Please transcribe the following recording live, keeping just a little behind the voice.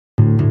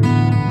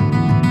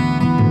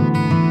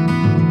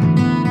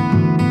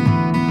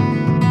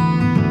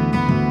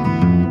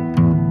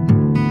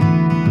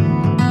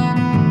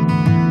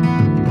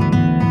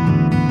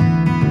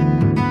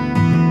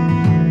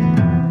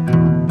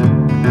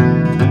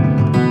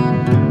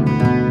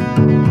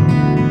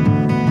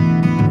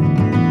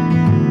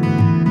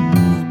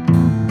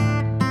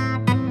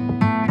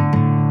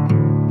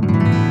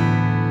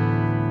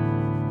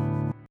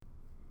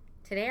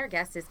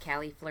guest is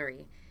Callie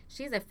Fleury.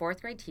 She's a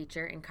fourth grade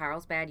teacher in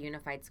Carlsbad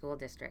Unified School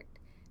District.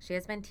 She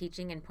has been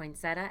teaching in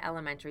Poinsettia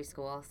Elementary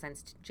School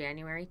since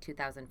January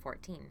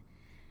 2014.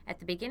 At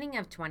the beginning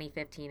of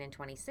 2015 and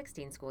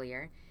 2016 school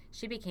year,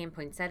 she became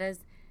Poinsettia's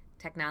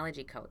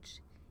technology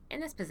coach.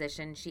 In this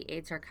position, she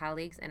aids her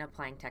colleagues in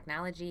applying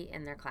technology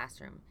in their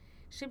classroom.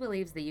 She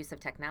believes the use of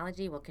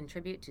technology will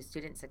contribute to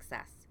student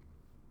success.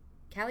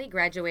 Callie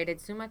graduated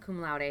summa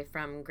cum laude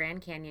from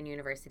Grand Canyon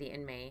University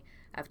in May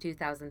of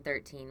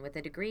 2013 with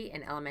a degree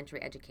in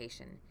elementary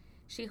education.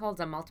 She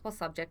holds a multiple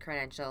subject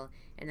credential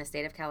in the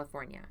state of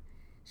California.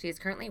 She is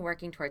currently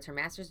working towards her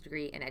master's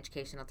degree in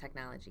educational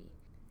technology.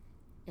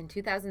 In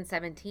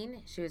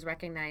 2017, she was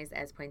recognized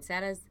as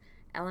Poinsettia's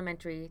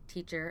Elementary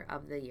Teacher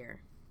of the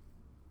Year.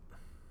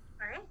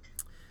 All right.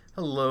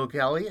 Hello,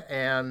 Callie,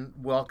 and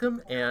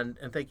welcome, and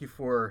thank you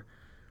for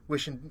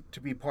wishing to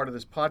be part of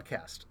this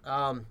podcast.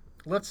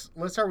 Let's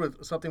start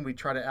with something we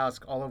try to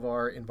ask all of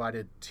our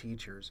invited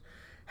teachers.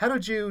 How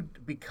did you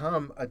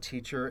become a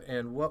teacher,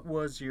 and what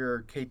was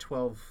your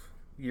K-12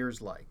 years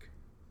like?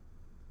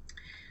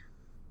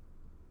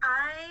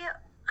 I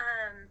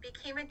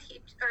became a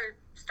teacher, or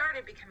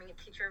started becoming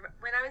a teacher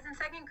when I was in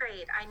second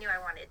grade. I knew I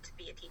wanted to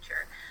be a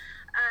teacher.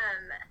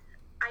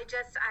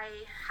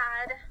 I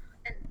had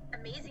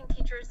amazing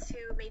teachers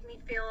who made me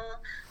feel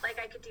like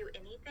I could do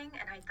anything,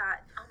 and I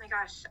thought, oh my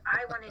gosh,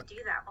 I want to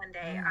do that one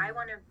day. I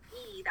want to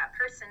be that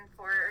person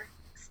for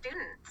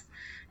students.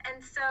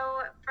 And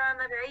so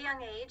from a very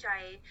young age,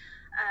 I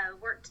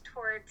worked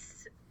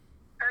towards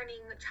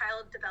earning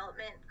child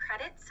development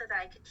credits so that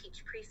I could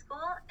teach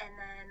preschool. And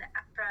then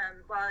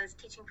while I was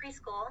teaching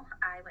preschool,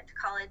 I went to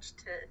college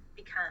to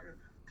become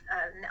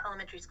an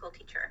elementary school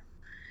teacher.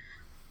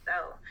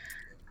 So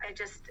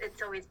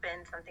it's always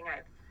been something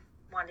I've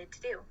wanted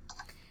to do.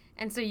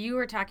 And so you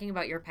were talking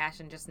about your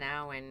passion just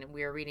now, and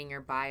we were reading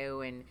your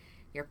bio, and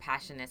your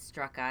passion has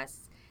struck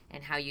us,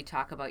 and how you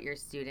talk about your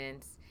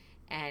students.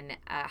 And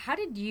how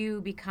did you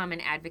become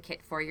an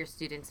advocate for your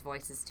students'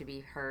 voices to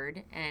be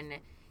heard? And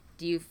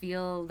do you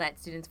feel that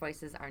students'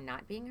 voices are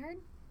not being heard?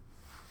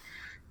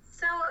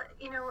 So,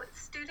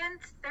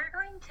 students, they're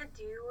going to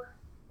do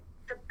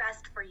the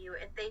best for you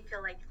if they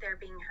feel like they're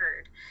being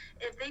heard.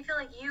 If they feel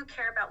like you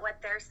care about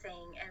what they're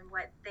saying and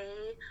what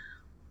they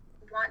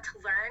want to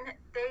learn,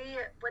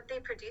 what they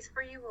produce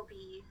for you will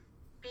be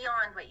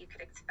beyond what you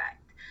could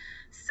expect.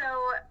 So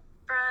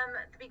from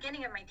the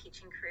beginning of my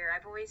teaching career,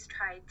 I've always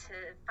tried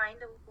to find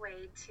a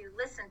way to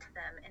listen to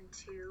them and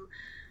to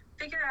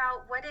figure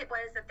out what it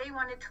was that they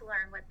wanted to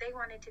learn, what they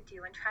wanted to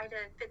do, and try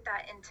to fit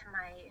that into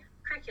my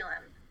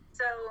curriculum.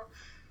 So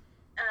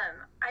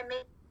I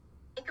make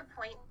a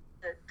point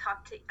to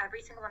talk to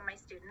every single one of my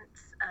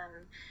students,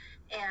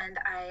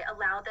 and I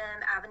allow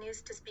them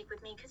avenues to speak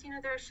with me because,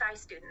 there are shy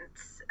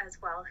students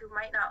as well who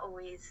might not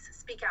always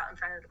speak out in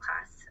front of the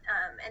class.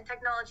 And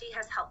technology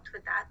has helped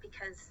with that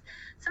because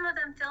some of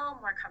them feel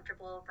more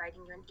comfortable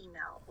writing you an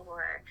email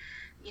or,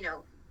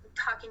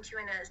 talking to you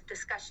in a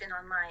discussion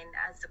online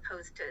as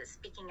opposed to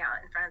speaking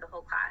out in front of the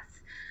whole class.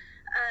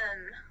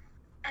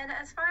 And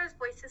as far as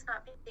voices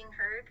not being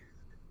heard,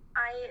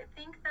 I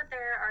think that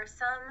there are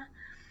some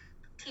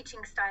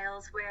teaching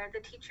styles where the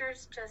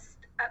teacher's just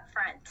up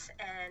front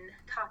and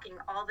talking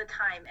all the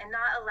time and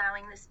not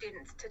allowing the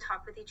students to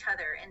talk with each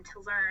other and to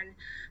learn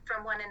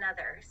from one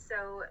another.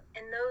 So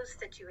in those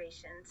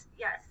situations,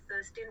 yes,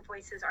 the student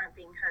voices aren't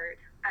being heard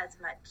as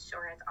much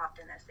or as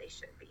often as they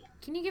should be.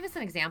 Can you give us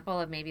an example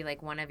of maybe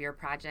like one of your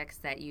projects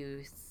that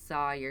you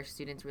saw your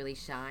students really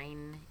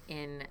shine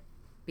in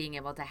being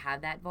able to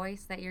have that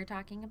voice that you're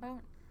talking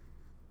about?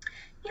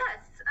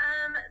 Yes.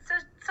 So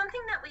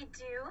something that we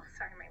do,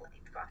 sorry, my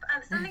lights go off.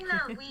 Something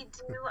that we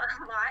do a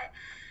lot,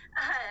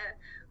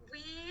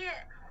 we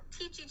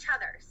teach each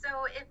other.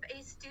 So if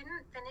a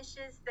student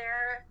finishes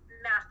their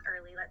math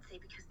early, let's say,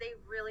 because they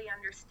really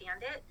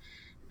understand it,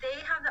 they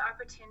have the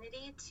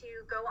opportunity to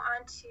go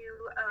onto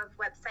a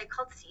website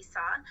called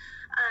Seesaw,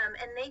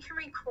 and they can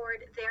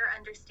record their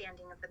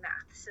understanding of the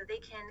math. So they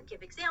can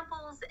give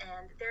examples,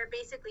 and they're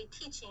basically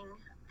teaching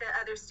the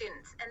other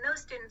students. And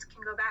those students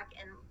can go back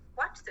and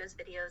watch those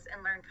videos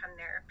and learn from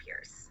their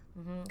peers.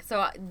 Mm-hmm.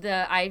 So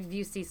I've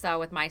used Seesaw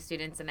with my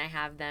students, and I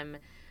have them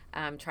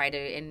try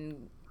to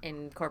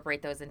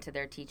incorporate those into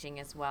their teaching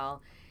as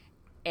well.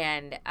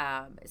 And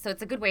so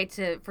it's a good way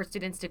for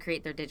students to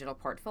create their digital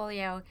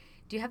portfolio.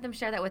 Do you have them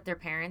share that with their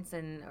parents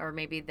or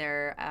maybe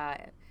their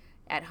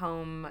at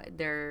home,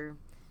 their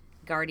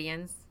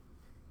guardians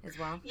as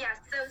well? Yeah,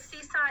 so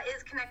Seesaw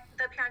is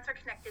the parents are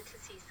connected to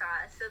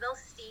Seesaw, so they'll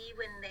see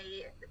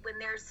when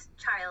their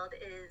child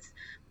is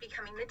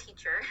becoming the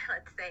teacher,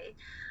 let's say,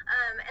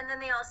 and then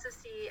they also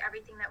see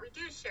everything that we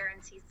do share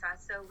in Seesaw.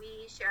 So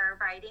we share our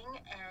writing,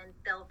 and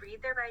they'll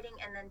read their writing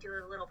and then do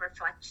a little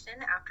reflection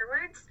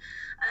afterwards,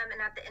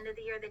 and at the end of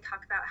the year they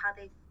talk about how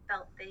they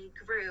felt they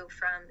grew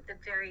from the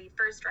very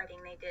first writing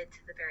they did to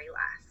the very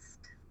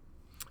last.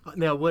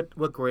 Now, what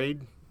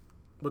grade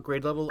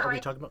level are we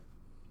talking about?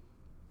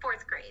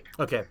 Fourth grade.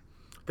 Okay,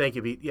 thank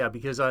you. Yeah,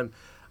 because I'm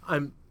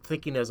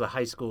thinking as a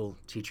high school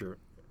teacher,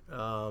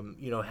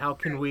 How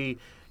can we,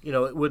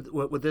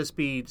 would this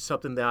be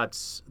something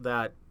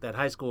that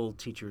high school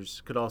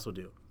teachers could also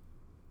do?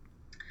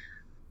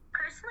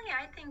 Personally,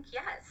 I think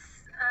yes.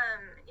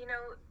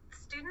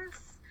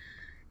 Students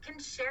can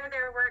share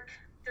their work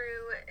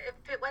through, if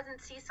it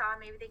wasn't Seesaw,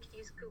 maybe they could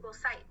use Google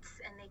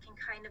Sites, and they can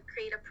kind of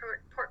create a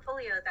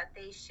portfolio that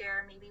they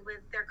share maybe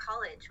with their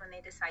college when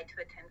they decide to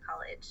attend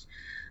college.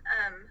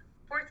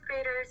 Fourth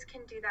graders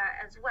can do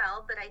that as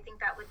well, but I think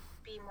that would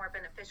be more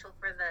beneficial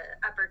for the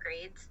upper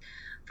grades.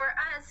 For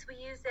us, we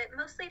use it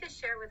mostly to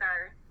share with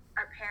our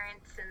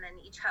parents and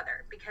then each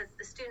other, because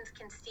the students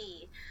can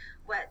see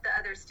what the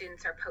other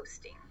students are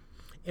posting.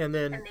 And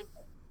then, and they,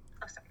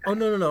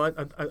 sorry, no,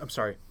 I'm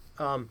sorry.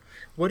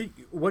 What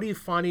are you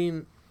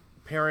finding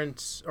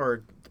parents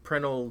or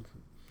parental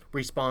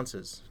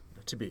responses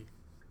to be?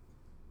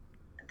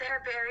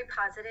 They're very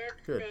positive.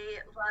 Good. They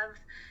love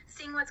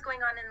seeing what's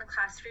going on in the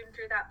classroom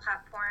through that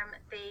platform.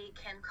 They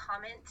can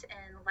comment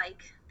and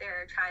like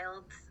their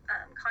child's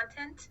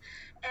content.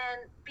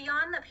 And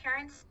beyond the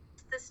parents,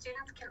 the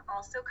students can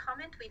also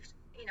comment.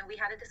 We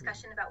had a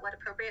discussion about what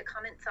appropriate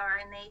comments are,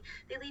 and they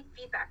leave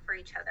feedback for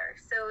each other.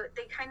 So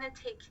they kind of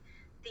take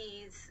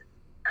these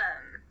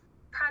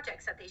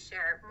projects that they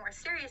share more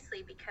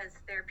seriously because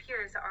their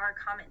peers are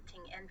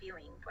commenting and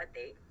viewing what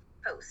they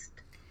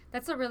post.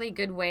 That's a really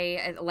good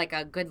way, like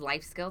a good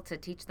life skill to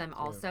teach them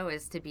also,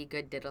 is to be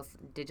good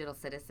digital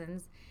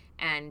citizens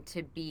and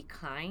to be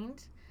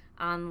kind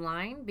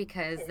online,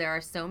 because there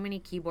are so many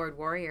keyboard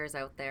warriors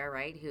out there,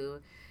 right,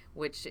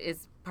 which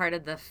is part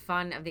of the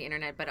fun of the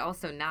internet, but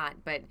also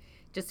not, but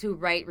just who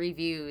write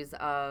reviews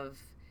of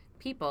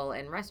people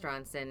and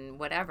restaurants and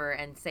whatever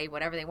and say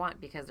whatever they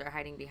want because they're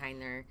hiding behind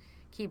their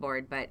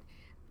keyboard. But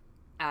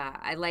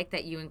I like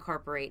that you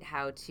incorporate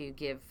how to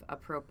give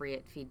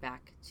appropriate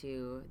feedback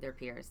to their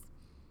peers.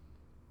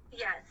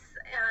 Yes,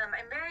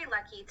 I'm very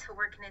lucky to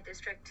work in a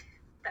district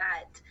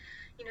that,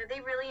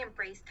 they really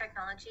embrace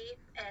technology,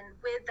 and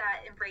with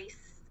that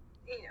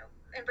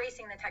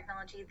embracing the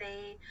technology,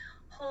 they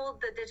hold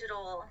the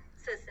digital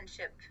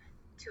citizenship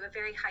to a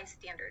very high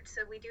standard.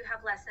 So we do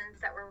have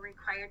lessons that we're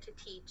required to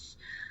teach.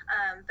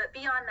 But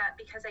beyond that,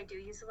 because I do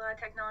use a lot of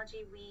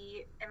technology,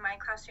 in my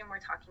classroom, we're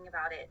talking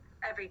about it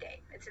every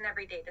day. It's an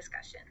everyday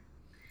discussion.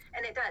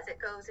 And it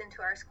goes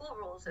into our school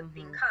rules of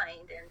being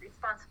kind and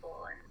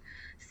responsible and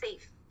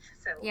safe.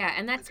 So yeah,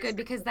 and that's good,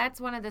 because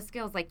that's one of the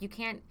skills. Like, you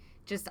can't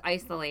just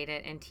isolate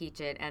it and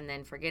teach it and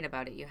then forget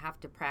about it. You have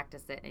to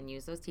practice it and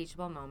use those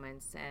teachable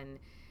moments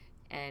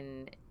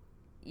and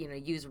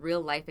use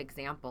real life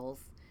examples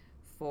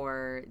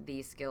for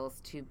these skills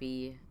to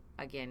be,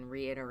 again,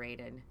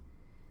 reiterated.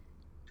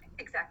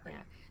 Exactly.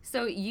 Yeah.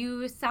 So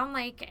you sound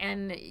like,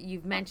 and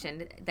you've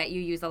mentioned that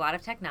you use a lot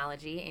of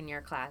technology in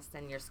your class,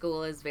 and your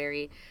school is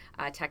very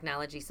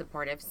technology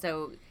supportive.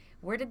 So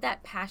where did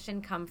that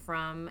passion come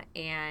from?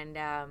 And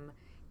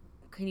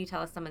can you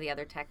tell us some of the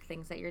other tech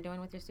things that you're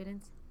doing with your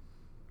students?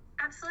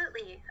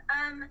 Absolutely.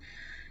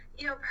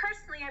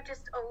 Personally, I've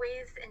just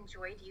always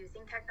enjoyed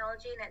using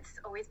technology, and it's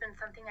always been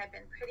something I've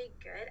been pretty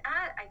good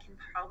at. I can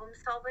problem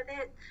solve with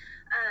it.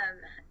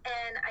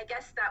 And I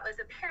guess that was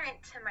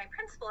apparent to my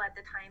principal at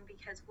the time,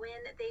 because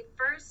when they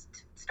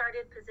first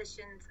started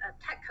positions of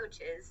tech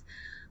coaches,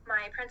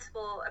 my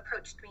principal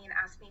approached me and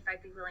asked me if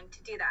I'd be willing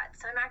to do that.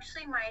 So I'm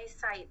actually my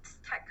site's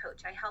tech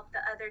coach. I help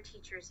the other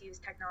teachers use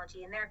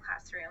technology in their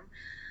classroom.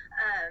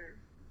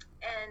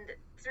 And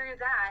through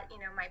that,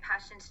 my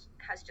passion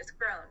has just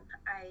grown.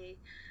 I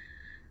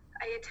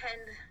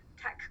attend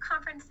tech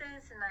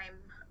conferences, and I'm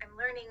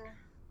learning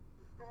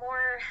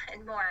more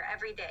and more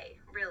every day,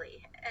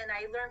 really. And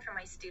I learn from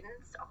my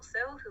students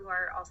also, who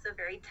are also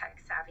very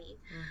tech savvy.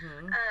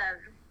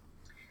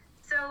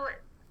 So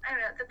I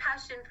don't know, the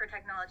passion for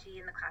technology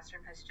in the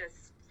classroom has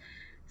just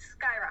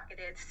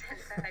skyrocketed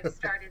since I've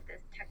started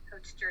this tech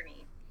coach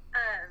journey.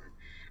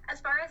 As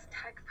far as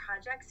tech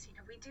projects,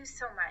 we do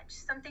so much.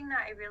 Something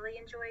that I really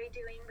enjoy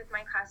doing with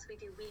my class, we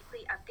do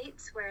weekly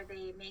updates where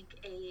they make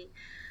a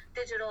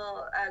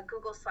digital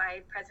Google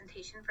slide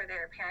presentation for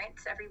their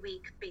parents every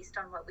week based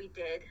on what we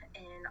did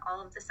in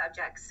all of the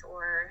subjects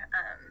or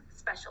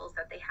specials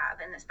that they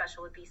have. And the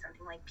special would be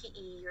something like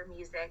PE or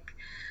music.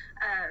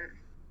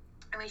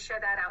 And we share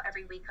that out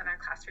every week on our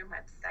classroom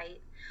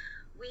website.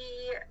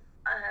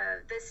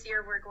 This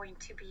year we're going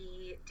to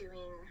be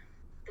doing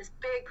this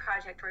big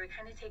project where we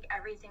kind of take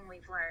everything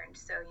we've learned.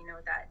 So,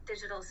 that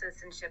digital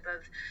citizenship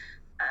of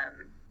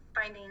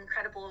finding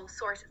credible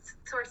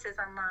sources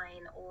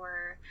online,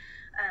 or,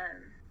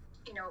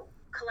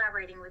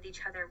 collaborating with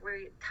each other.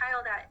 We tie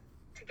all that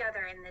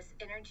together in this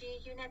energy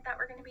unit that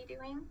we're going to be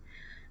doing.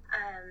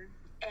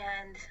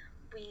 And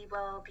we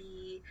will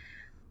be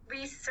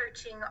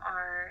researching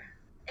our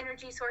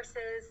energy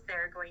sources.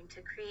 They're going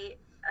to create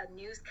a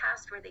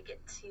newscast where they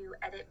get to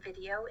edit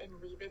video in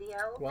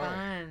WeVideo.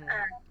 Wow.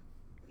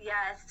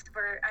 Yes,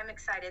 I'm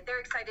excited. They're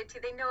excited too.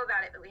 They know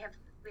about it, but we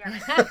haven't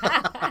yet.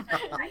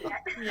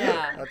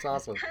 Yeah, that's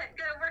awesome.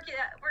 Gonna work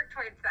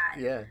towards that.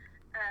 Yeah.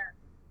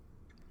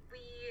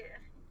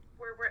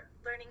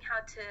 learning how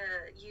to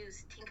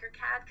use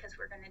Tinkercad because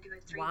we're going to do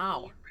a 3D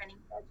Wow. printing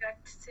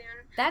project soon.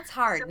 That's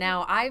hard. So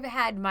Now, I've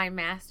had my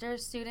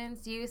master's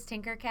students use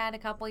Tinkercad a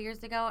couple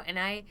years ago, and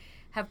I've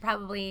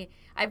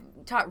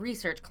taught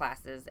research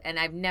classes, and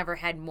I've never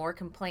had more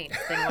complaints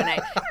than when I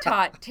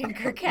taught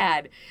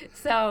Tinkercad.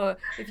 So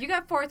if you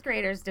got fourth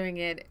graders doing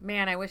it,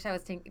 man, I wish I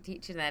was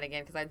teaching that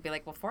again, because I'd be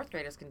like, well, fourth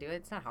graders can do it.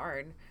 It's not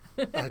hard.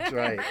 That's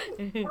right.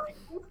 Well,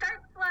 you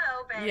start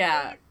slow, but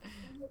Yeah.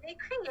 they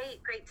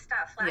create great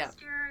stuff.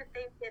 Last year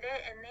they did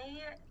it, and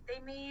they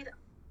made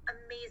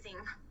amazing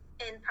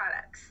end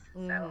products.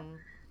 So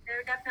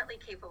they're definitely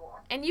capable.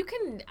 And you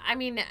can, I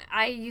mean,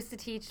 I used to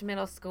teach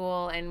middle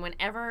school, and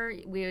whenever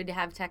we would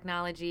have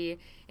technology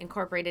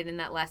incorporated in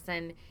that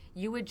lesson,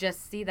 you would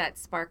just see that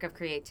spark of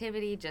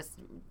creativity just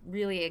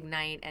really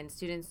ignite, and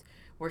students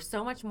were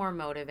so much more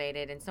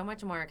motivated and so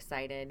much more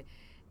excited.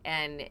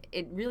 And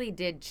it really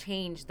did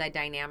change the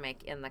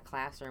dynamic in the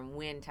classroom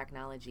when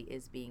technology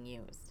is being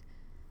used.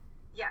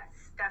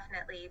 Yes,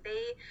 definitely.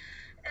 They,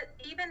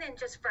 even in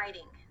just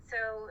writing.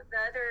 So the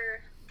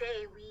other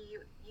day we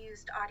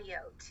used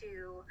audio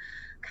to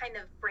kind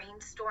of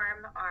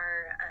brainstorm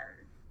our,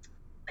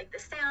 like the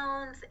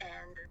sounds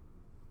and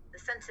the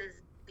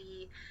senses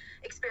we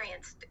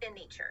experienced in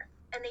nature.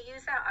 And they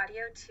use that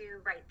audio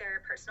to write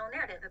their personal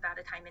narrative about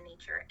a time in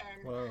nature.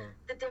 And Wow.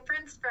 the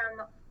difference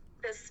from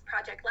this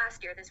project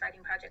last year, this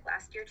writing project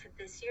last year to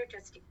this year,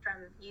 just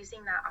from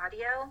using that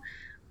audio,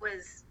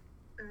 was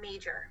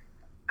major.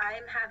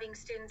 I'm having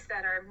students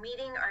that are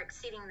meeting or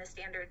exceeding the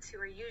standards who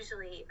are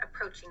usually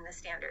approaching the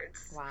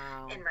standards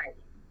Wow. in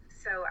writing.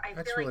 So I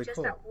That's feel really like just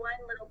cool. that one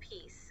little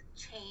piece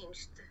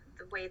changed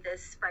the way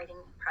this writing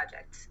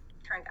project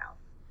turned out.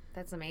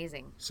 That's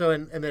amazing. So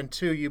and then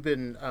too, you've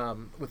been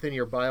within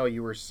your bio,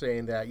 you were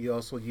saying that you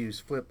also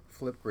use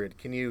Flipgrid.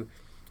 Can you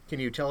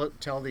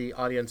tell the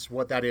audience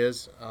what that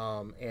is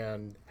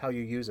and how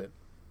you use it?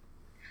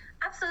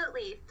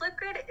 Absolutely.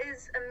 Flipgrid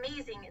is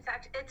amazing.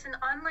 It's an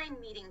online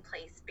meeting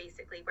place,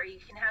 basically, where you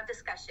can have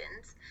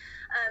discussions.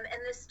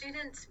 And the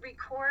students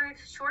record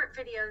short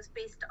videos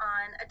based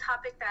on a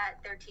topic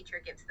that their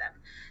teacher gives them.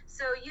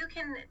 So you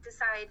can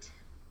decide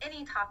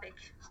any topic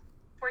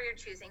for your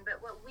choosing,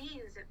 but what we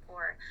use it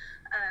for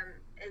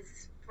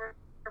is for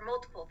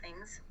multiple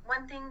things.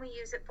 One thing we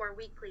use it for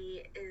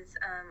weekly is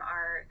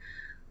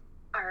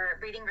our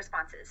reading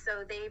responses.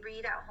 So they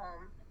read at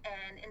home,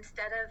 and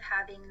instead of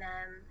having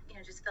them,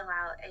 just fill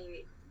out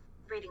a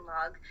reading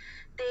log,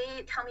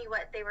 they tell me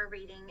what they were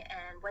reading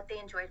and what they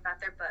enjoyed about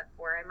their book,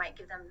 or I might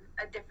give them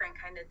a different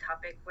kind of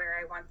topic where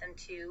I want them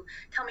to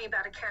tell me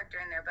about a character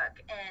in their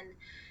book. And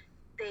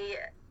they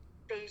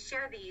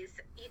share these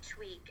each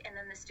week, and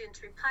then the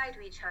students reply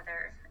to each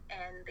other,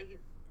 and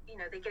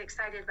they get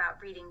excited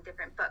about reading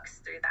different books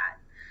through that.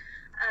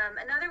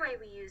 Another way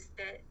we used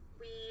it,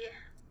 we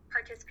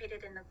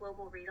participated in the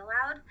Global Read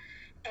Aloud,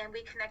 and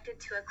we connected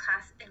to a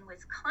class in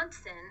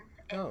Wisconsin,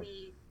 and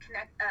we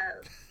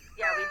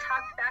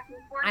talked back and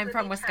forth. I'm with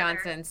from each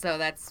Wisconsin, so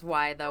that's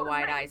why the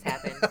wide eyes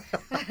happen.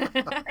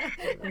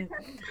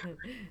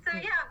 So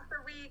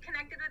we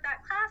connected with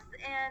that class,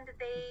 and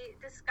they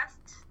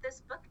discussed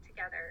this book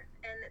together,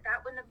 and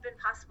that wouldn't have been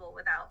possible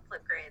without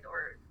Flipgrid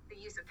or the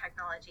use of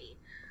technology.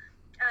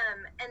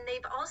 And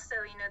they've also,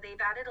 they've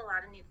added a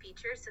lot of new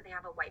features. So they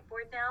have a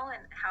whiteboard now,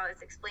 and how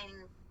it's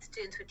explaining,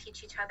 students would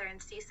teach each other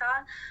in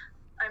Seesaw.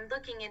 I'm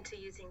looking into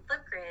using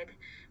Flipgrid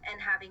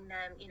and having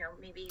them,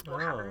 maybe we'll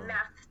have a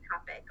math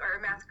topic or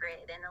a math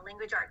grid and a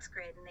language arts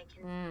grid, and they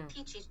can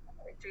teach each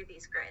other through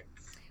these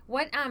grids.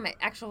 What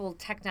actual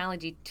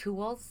technology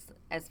tools,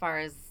 as far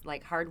as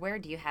like hardware,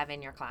 do you have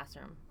in your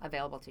classroom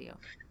available to you?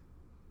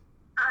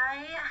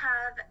 I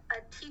have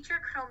a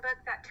teacher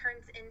Chromebook that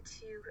turns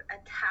into a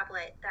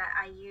tablet that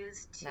I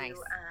use to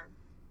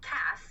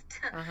cast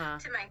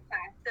to my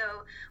class.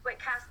 So what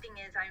casting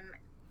is,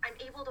 I'm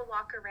able to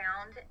walk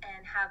around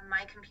and have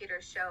my computer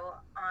show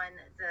on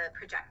the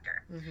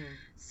projector.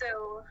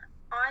 So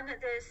on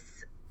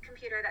this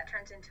computer that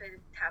turns into a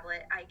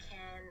tablet, I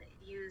can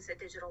use a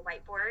digital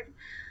whiteboard.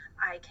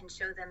 I can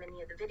show them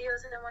any of the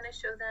videos that I want to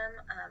show them,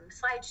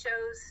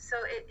 slideshows. So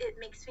it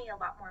makes me a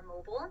lot more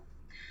mobile.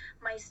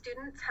 My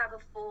students have a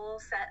full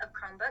set of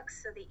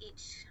Chromebooks, so they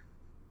each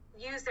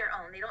use their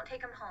own. They don't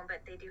take them home,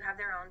 but they do have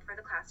their own for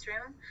the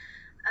classroom.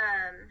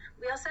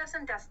 We also have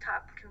some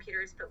desktop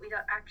computers, but we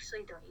don't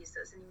use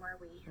those anymore.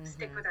 We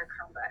stick with our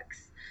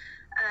Chromebooks.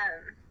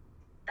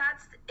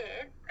 That's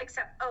it,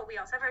 except, we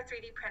also have our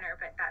 3D printer,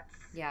 but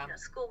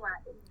that's,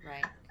 school-wide.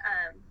 Right.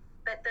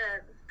 But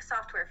the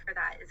software for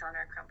that is on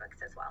our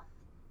Chromebooks as well.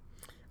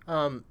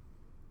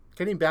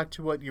 Getting back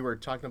to what you were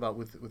talking about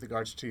with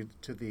regards to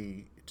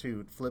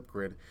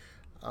Flipgrid,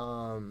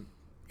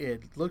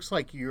 it looks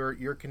like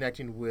you're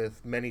connecting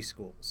with many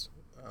schools.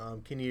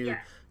 Can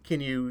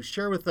you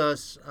share with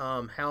us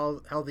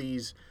how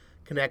these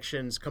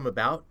connections come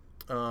about,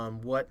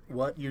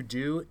 what you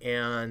do,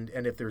 and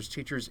if there's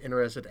teachers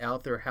interested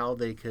out there, how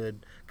they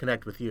could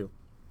connect with you?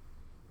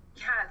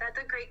 Yeah, that's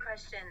a great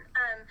question.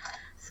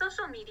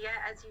 Social media,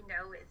 as you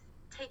know,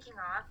 taking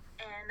off,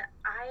 and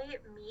I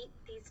meet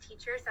these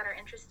teachers that are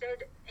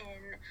interested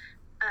in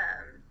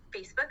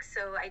Facebook.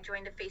 So I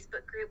joined a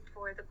Facebook group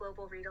for the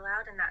Global Read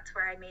Aloud, and that's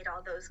where I made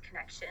all those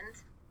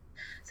connections.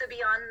 So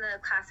beyond the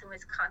class in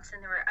Wisconsin,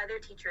 there were other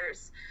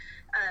teachers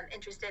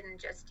interested in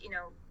just,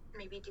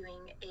 maybe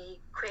doing a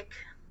quick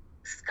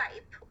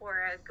Skype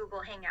or a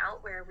Google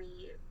Hangout where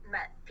we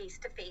met face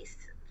to face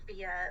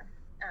via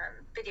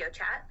video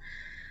chat.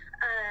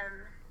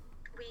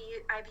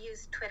 I've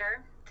used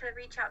Twitter to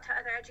reach out to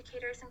other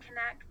educators and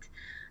connect.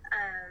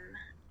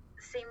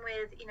 Same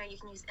with, you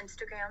can use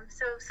Instagram.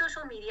 So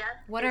social media.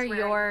 What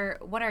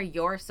are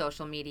your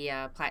social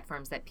media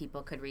platforms that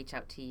people could reach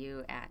out to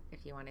you at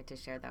if you wanted to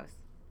share those?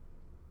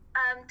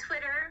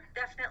 Twitter,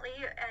 definitely,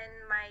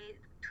 and my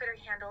Twitter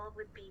handle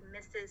would be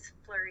Mrs.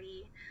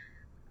 Fleury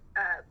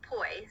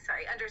Poi,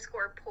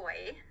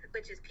 _Poi,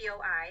 which is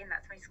POI, and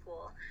that's my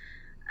school.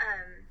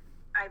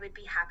 I would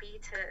be happy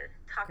to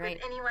talk with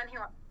anyone who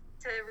wants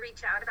to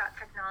reach out about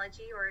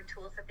technology or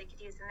tools that they could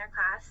use in their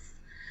class.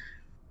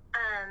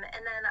 And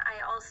then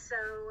I also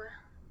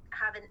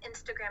have an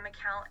Instagram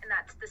account, and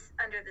that's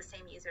under the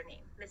same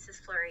username,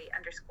 Mrs. Fleury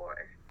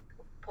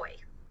 _Poi.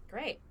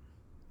 Great.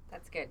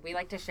 That's good. We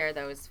like to share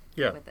those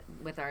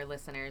with our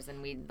listeners,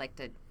 and we'd like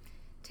to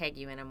tag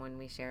you in them when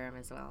we share them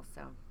as well.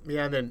 So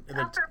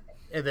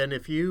and then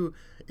if you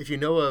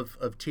know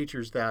of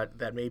teachers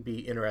that may be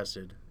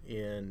interested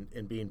in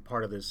being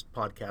part of this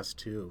podcast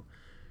too,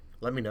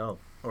 let me know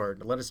or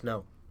let us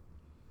know.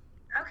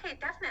 Okay,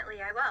 definitely,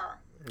 I will.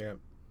 Yeah.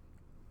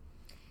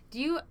 Do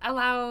you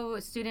allow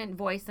student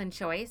voice and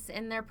choice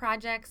in their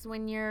projects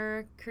when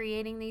you're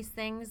creating these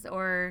things,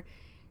 or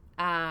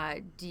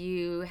do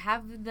you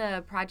have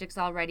the projects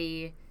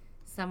already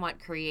somewhat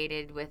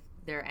created with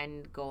their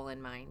end goal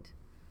in mind?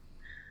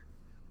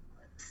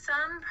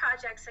 Some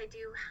projects I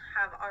do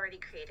have already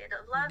created.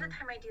 A lot of the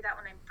time I do that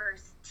when I'm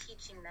first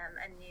teaching them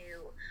a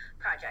new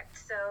project.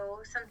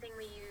 So something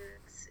we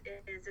use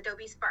is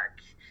Adobe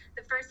Spark.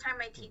 The first time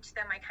I teach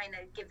them, I kind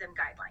of give them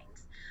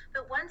guidelines.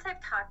 But once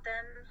I've taught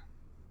them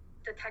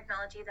the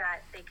technology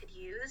that they could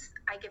use,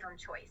 I give them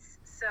choice.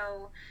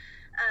 So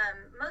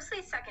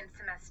mostly second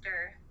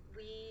semester,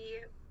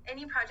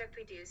 any project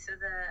we do, so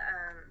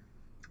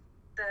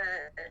the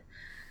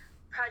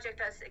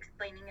project I was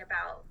explaining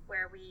about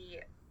where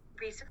we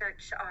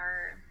research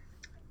our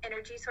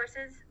energy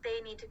sources,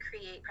 they need to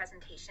create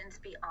presentations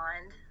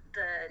beyond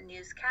the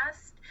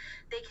newscast.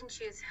 They can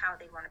choose how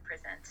they want to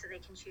present. So they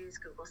can choose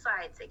Google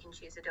Slides, they can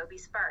choose Adobe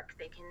Spark,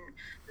 they can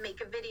make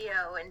a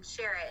video and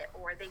share it,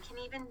 or they can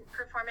even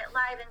perform it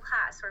live in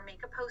class or make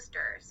a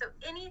poster. So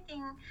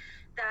anything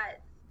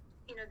that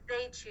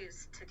they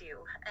choose to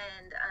do,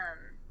 and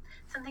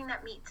something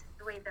that meets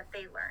the way that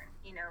they learn,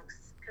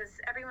 because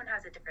everyone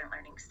has a different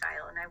learning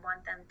style, and I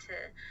want them to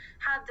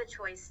have the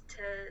choice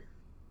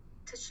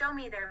to show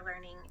me their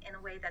learning in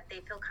a way that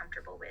they feel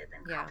comfortable with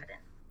and confident.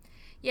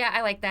 Yeah,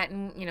 I like that.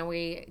 And,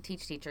 we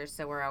teach teachers,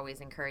 so we're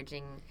always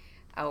encouraging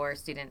our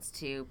students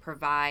to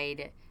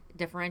provide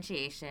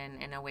differentiation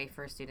and a way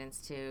for students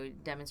to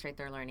demonstrate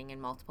their learning in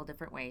multiple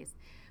different ways.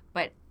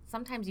 But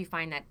sometimes you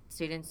find that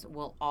students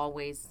will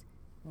always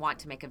want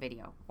to make a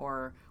video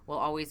or will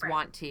always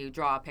want to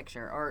draw a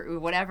picture or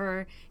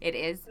whatever it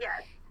is.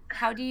 Yes.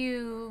 How do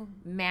you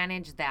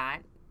manage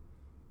that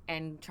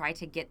and try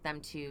to get them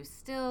to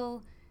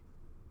still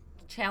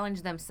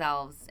challenge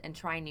themselves and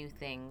try new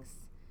things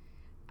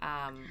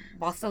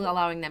while still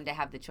allowing them to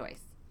have the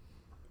choice?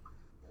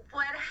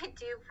 What I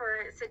do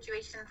for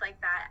situations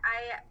like that,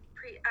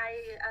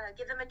 I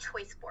give them a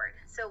choice board.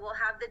 So we'll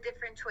have the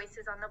different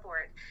choices on the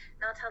board,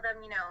 and I'll tell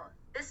them,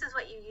 this is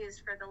what you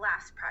used for the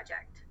last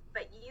project,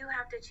 but you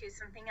have to choose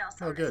something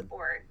else on this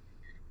board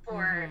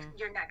for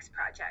your next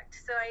project.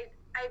 So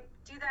I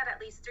do that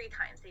at least 3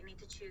 times. They need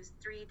to choose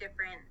 3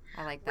 different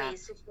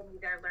ways to show me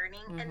their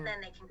learning, and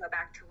then they can go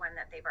back to one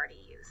that they've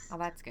already used. Oh,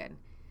 that's good.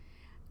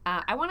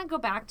 I want to go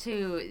back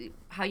to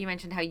how you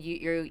mentioned how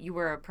you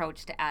were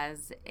approached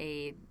as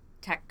a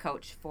tech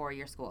coach for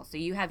your school. So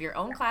you have your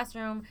own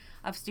classroom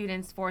of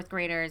students, 4th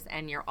graders,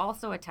 and you're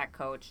also a tech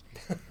coach.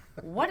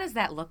 What does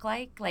that look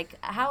like? Like,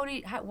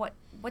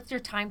 what's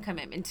your time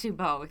commitment to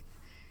both?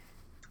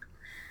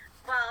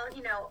 Well,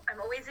 I'm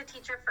always a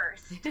teacher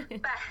first,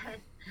 but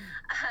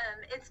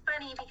it's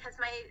funny because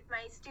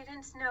my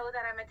students know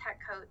that I'm a tech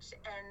coach,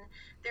 and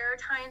there are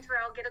times where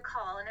I'll get a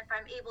call, and if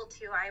I'm able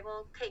to, I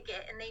will take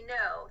it, and they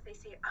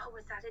say, oh,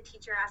 was that a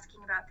teacher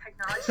asking about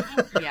technology?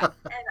 Yeah.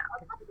 And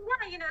I'll tell them,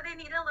 they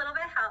need a little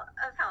bit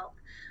of help.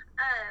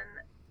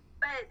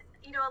 But,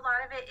 a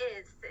lot of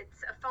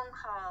it's a phone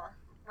call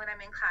when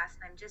I'm in class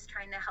and I'm just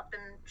trying to help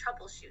them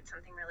troubleshoot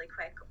something really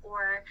quick.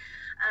 Or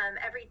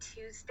every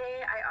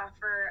Tuesday I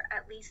offer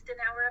at least an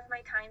hour of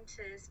my time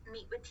to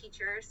meet with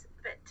teachers.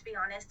 But to be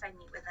honest, I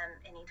meet with them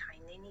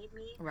anytime they need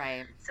me.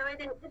 Right. So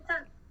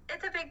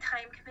it's a big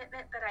time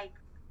commitment, but I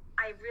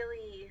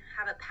really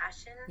have a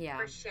passion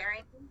for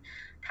sharing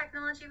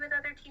technology with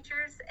other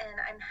teachers, and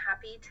I'm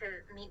happy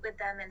to meet with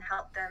them and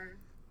help them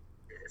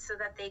so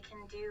that they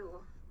can do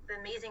the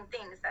amazing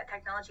things that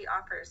technology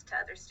offers to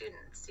other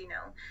students.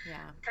 Yeah.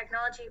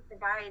 Technology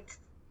provides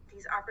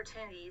these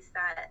opportunities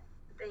that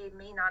they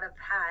may not have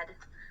had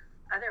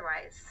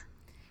otherwise.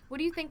 What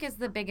do you think is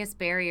the biggest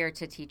barrier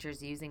to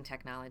teachers using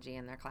technology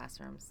in their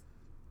classrooms?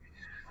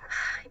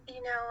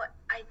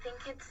 I think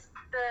it's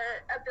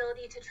the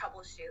ability to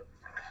troubleshoot.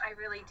 I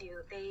really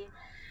do.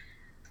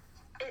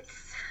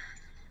 It's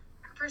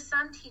for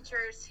some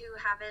teachers who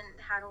haven't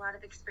had a lot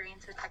of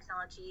experience with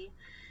technology,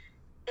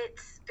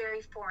 it's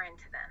very foreign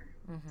to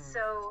them. Mm-hmm.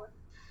 So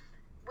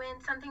when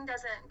something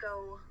doesn't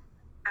go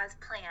as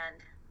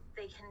planned,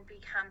 they can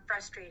become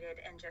frustrated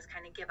and just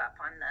kind of give up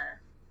on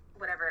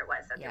whatever it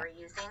was that they were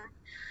using.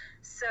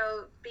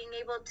 So being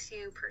able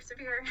to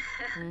persevere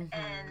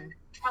and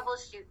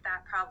troubleshoot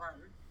that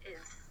problem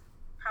is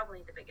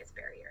probably the biggest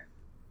barrier.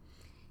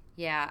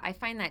 Yeah, I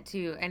find that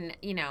too. And,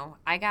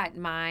 I got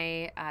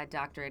my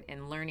doctorate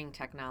in learning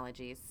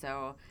technologies,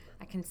 so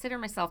I consider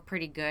myself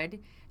pretty good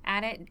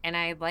at it. And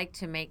I like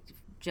to make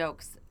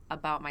jokes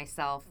about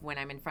myself when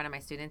I'm in front of my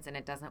students and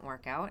it doesn't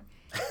work out.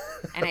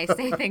 And I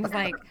say things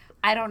like,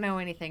 I don't know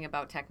anything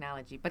about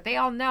technology, but they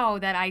all know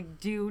that I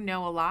do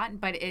know a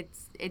lot, but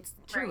it's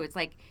true. Right. It's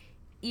like,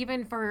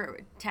 even for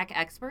tech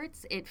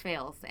experts, it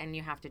fails and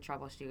you have to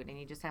troubleshoot and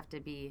you just have to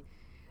be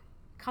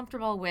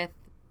comfortable with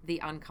the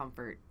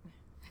uncomfort.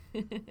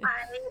 I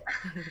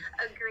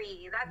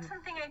agree. That's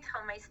something I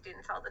tell my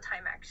students all the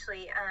time,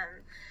 actually.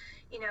 I'm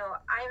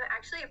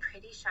actually a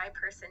pretty shy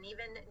person,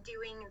 even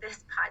doing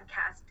this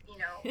podcast,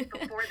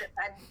 before the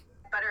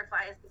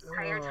butterflies the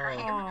entire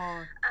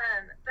time.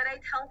 But I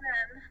tell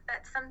them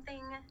that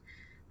something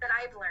that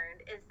I've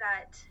learned is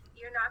that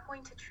you're not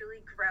going to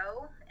truly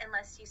grow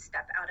unless you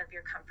step out of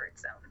your comfort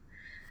zone.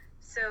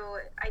 So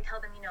I tell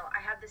them,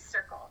 I have this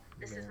circle.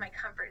 This is my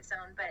comfort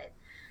zone, but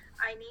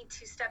I need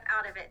to step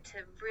out of it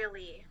to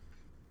really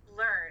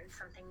learn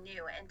something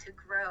new and to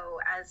grow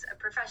as a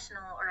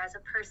professional or as a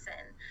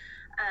person.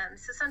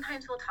 So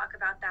sometimes we'll talk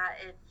about that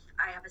if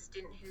I have a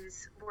student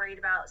who's worried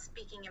about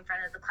speaking in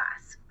front of the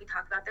class. We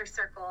talk about their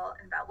circle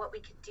and about what we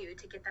could do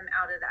to get them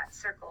out of that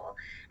circle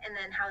and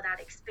then how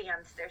that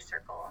expands their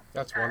circle.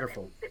 That's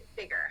wonderful. And makes it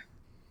bigger.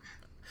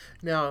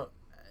 Now,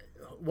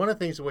 one of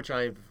the things which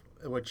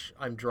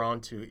I'm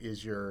drawn to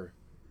is your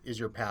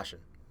passion.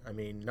 I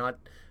mean,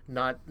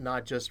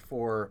 not just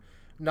for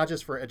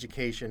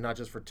education, not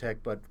just for tech,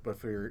 but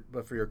for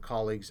your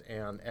colleagues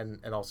and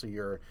also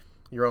your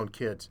own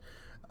kids.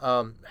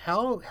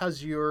 How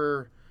has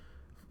your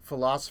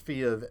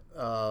philosophy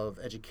of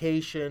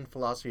education,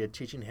 philosophy of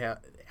teaching,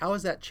 how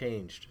has that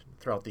changed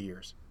throughout the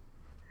years?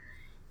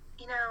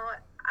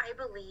 I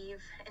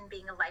believe in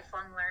being a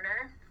lifelong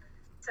learner.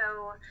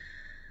 So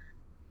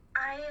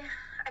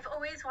I've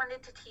always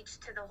wanted to teach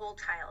to the whole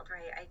child,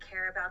 right? I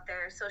care about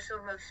their social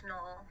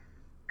emotional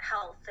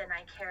health and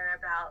I care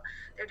about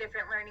their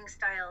different learning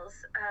styles.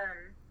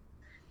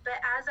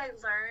 But as I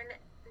learn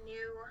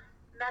new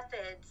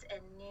methods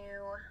and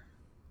new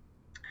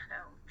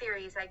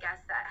theories, I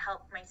guess, that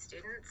help my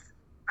students,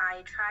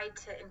 I try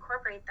to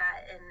incorporate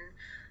that and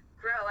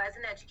grow as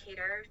an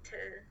educator to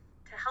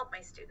help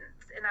my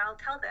students. And I'll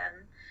tell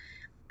them,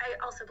 I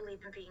also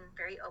believe in being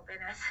very open,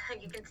 as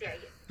you can see, I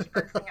keep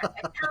on saying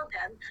I tell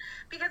them,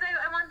 because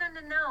I want them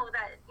to know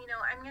that,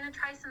 I'm going to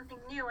try something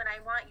new and I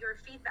want your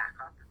feedback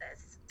off of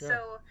this. Yeah. So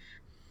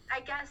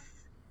I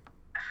guess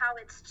how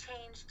it's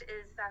changed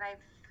is that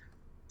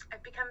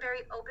I've become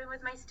very open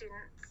with my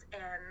students,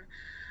 and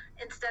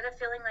instead of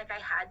feeling like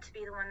I had to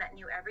be the one that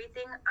knew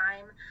everything,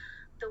 I'm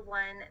the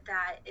one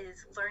that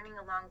is learning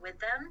along with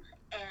them,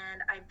 and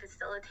I'm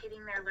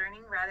facilitating their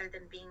learning rather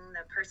than being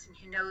the person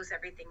who knows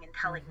everything and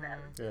telling them,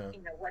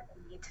 what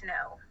they need to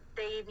know.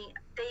 They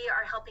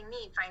are helping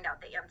me find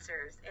out the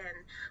answers, and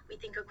we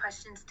think of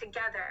questions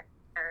together,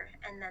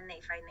 and then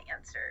they find the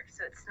answer.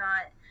 So it's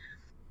not,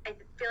 I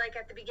feel like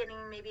at the beginning,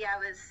 maybe I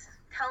was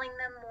telling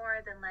them more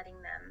than letting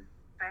them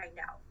find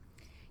out.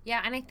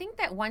 Yeah, and I think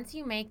that once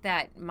you make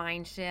that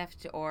mind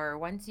shift, or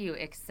once you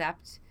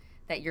accept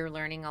that you're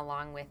learning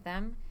along with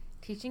them,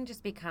 teaching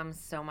just becomes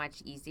so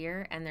much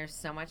easier and there's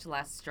so much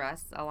less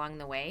stress along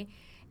the way.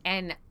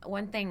 And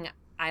one thing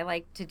I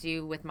like to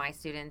do with my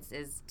students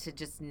is to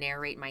just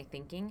narrate my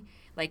thinking.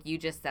 Like you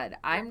just said,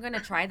 I'm going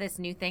to try this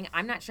new thing.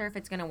 I'm not sure if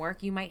it's going to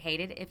work. You might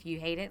hate it. If you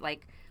hate it,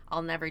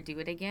 I'll never do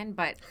it again,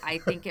 but I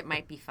think it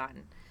might be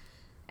fun.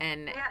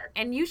 And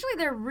usually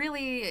they're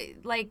really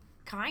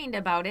kind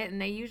about it,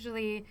 and they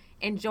usually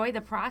enjoy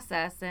the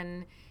process.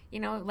 And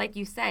like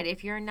you said,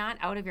 if you're not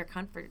out of your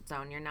comfort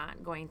zone, you're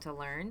not going to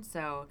learn.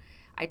 So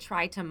I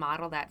try to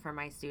model that for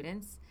my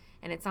students,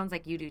 and it sounds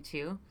like you do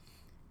too.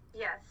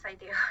 Yes, I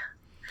do.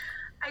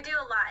 I do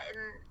a lot,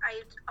 and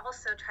I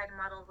also try to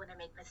model when I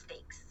make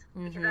mistakes,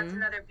 because that's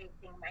another big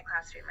thing in my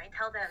classroom. I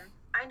tell them,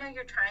 I know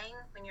you're trying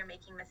when you're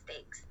making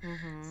mistakes.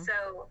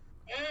 So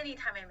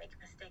anytime I make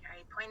a mistake,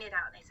 I point it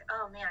out and I say,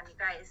 oh man, you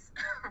guys,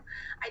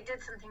 I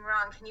did something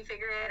wrong. Can you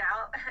figure it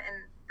out?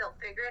 And they'll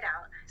figure it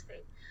out. I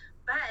say,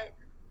 but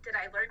did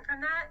I learn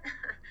from that?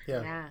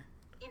 Yeah.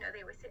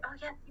 They always say, oh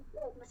yes, you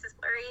did, Mrs.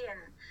 Flurry.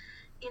 And,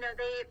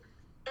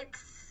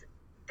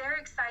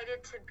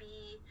 excited to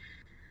be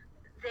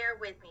there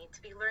with me,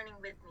 to be learning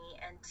with me,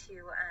 and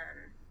to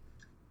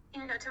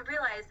to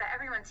realize that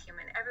everyone's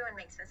human, everyone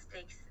makes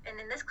mistakes, and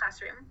in this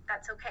classroom,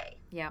 that's okay.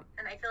 Yeah.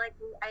 And I feel like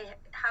I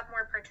have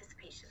more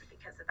participation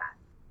because of that.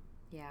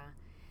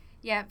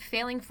 Yeah,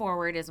 failing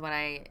forward is what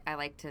I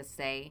like to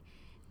say,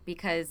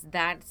 because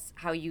that's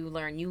how you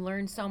learn. You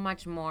learn so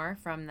much more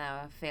from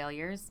the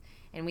failures,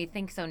 and we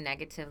think so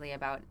negatively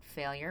about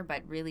failure,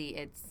 but really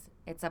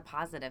it's a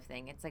positive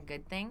thing. It's a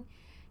good thing.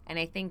 And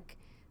I think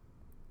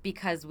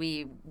because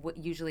we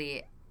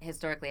usually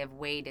historically have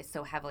weighed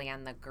so heavily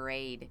on the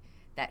grade,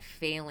 that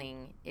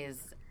failing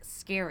is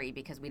scary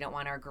because we don't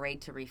want our grade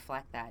to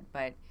reflect that.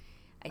 But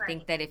I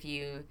think that if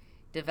you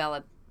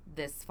develop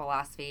this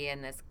philosophy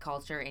and this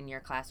culture in your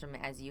classroom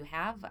as you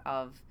have,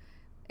 of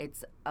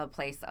it's a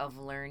place of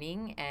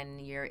learning,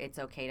 and it's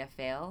okay to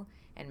fail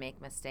and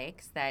make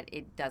mistakes, that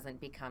it doesn't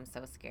become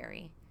so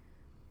scary.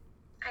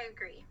 I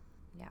agree.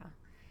 Yeah.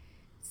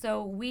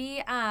 So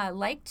we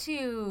like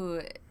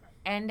to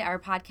end our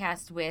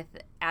podcast with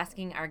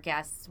asking our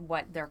guests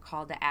what their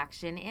call to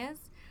action is,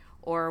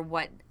 or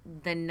what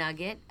the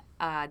nugget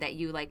that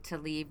you like to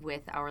leave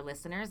with our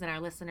listeners. And our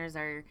listeners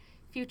are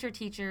future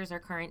teachers or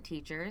current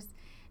teachers.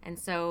 And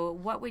so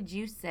what would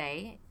you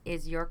say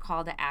is your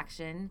call to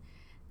action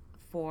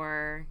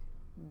for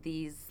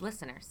these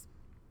listeners?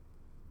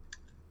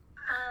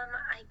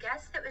 I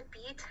guess it would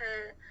be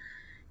to,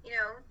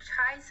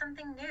 try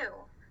something new.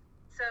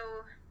 So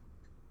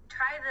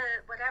try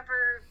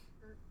whatever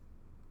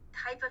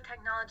type of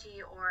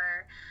technology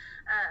or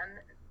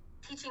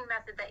teaching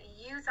method that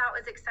you thought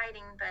was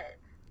exciting, but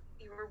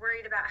you were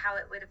worried about how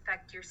it would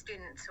affect your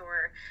students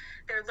or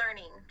their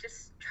learning.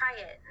 Just try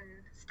it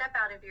and step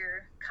out of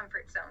your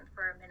comfort zone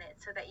for a minute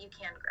so that you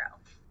can grow.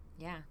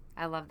 Yeah,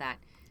 I love that.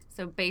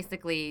 So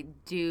basically,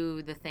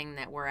 do the thing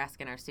that we're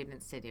asking our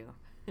students to do.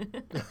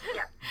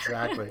 Yeah.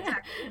 Exactly.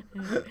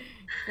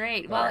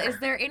 Great. Well, is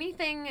there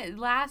anything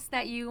last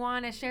that you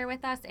want to share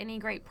with us? Any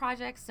great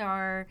projects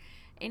or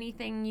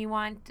anything you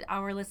want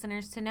our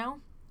listeners to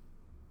know?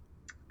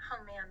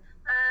 Oh, man.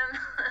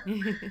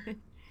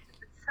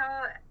 So,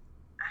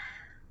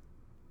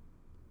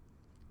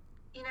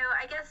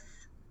 I guess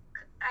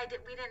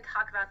we didn't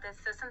talk about this,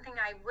 so something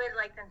I would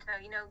like them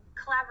to know,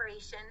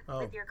 collaboration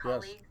with your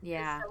colleagues is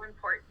so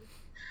important.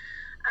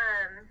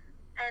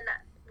 And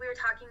we were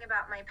talking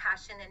about my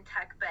passion in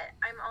tech, but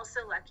I'm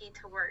also lucky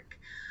to work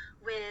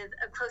with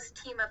a close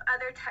team of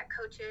other tech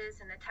coaches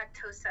and a tech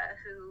TOSA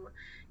who,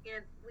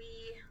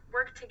 we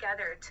work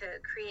together to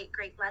create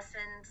great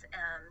lessons,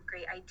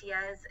 great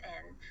ideas,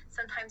 and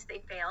sometimes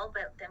they fail,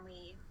 but then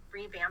we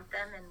revamp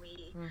them, and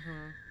we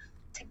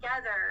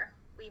together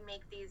we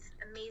make these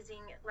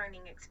amazing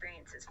learning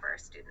experiences for our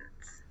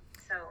students.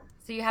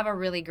 So you have a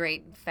really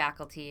great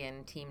faculty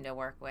and team to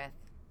work with.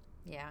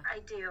 Yeah. I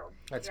do.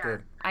 That's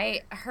good.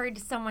 I heard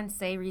someone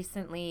say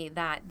recently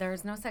that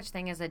there's no such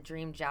thing as a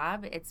dream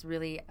job. It's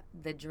really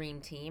the dream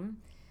team.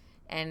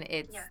 And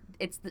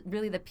it's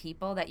really the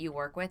people that you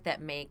work with that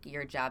make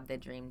your job the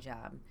dream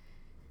job.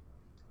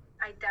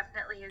 I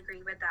definitely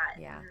agree with that.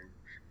 Yeah. And,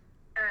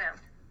 I don't know,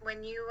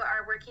 when you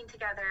are working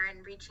together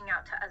and reaching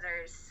out to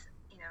others,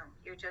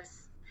 you're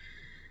just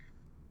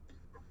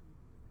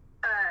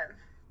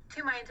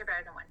two minds are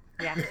better than one.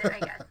 Yeah. I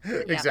guess.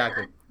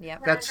 Exactly. Yeah.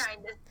 That's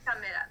trying to sum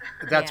it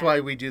up. That's why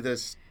we do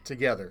this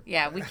together.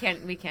 Yeah, we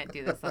can't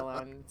do this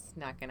alone. It's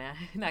not gonna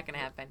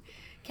happen.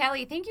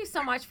 Kelly, thank you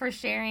so much for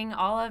sharing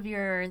all of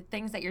your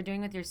things that you're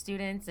doing with your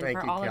students, and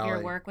for all of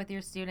your work with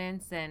your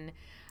students, and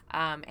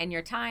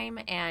your time.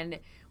 And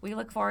we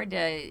look forward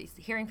to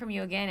hearing from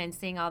you again and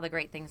seeing all the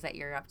great things that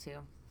you're up to.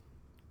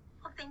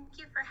 Well, thank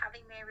you for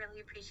having me. I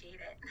really appreciate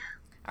it.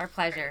 Our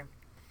pleasure.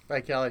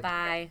 Bye, Kelly.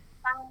 Bye.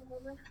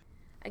 Bye.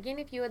 Again,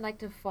 if you would like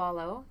to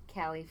follow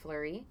Callie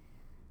Fleury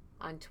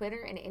on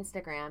Twitter and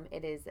Instagram,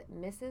 it is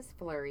Mrs.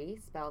 Fleury,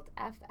 spelled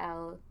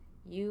FLUERY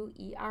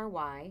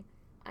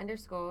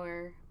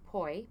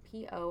 _POI,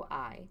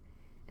 POI.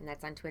 And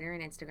that's on Twitter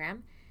and Instagram.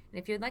 And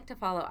if you'd like to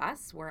follow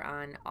us, we're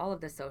on all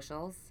of the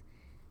socials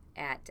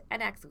at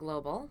edX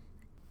Global.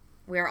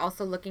 We are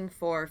also looking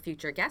for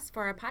future guests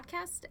for our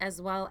podcast,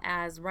 as well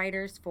as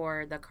writers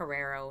for the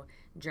Carrero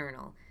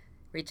Journal.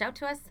 Reach out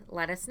to us,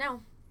 let us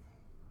know.